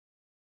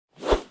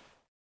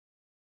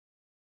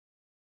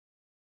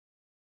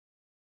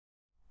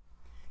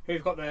Here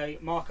we've got the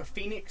Marker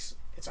Phoenix.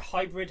 It's a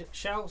hybrid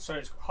shell, so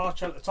it's hard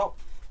shell at the top,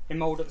 in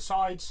mould at the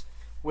sides,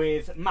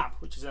 with MAP,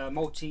 which is a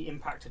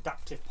multi-impact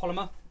adaptive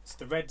polymer. It's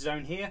the red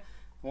zone here.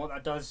 And what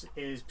that does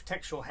is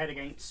protects your head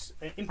against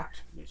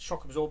impact. It's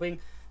shock absorbing,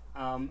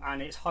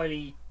 and it's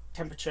highly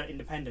temperature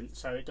independent,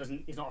 so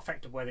it's not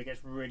affected whether it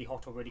gets really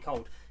hot or really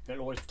cold.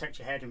 It'll always protect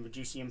your head and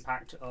reduce the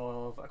impact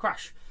of a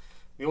crash.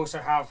 We also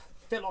have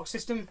Fitlock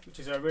system, which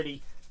is a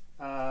really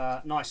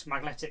nice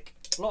magnetic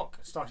lock,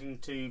 starting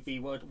to be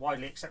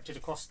widely accepted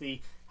across the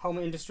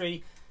helmet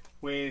industry,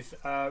 with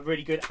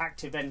really good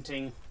active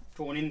venting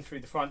drawn in through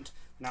the front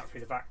and out through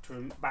the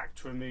back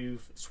to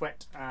remove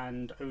sweat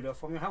and odour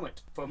from your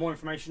helmet. For more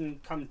information,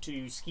 come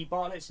to Ski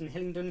Bartlett's in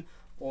Hillingdon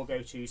or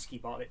go to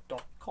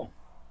skibartlett.com.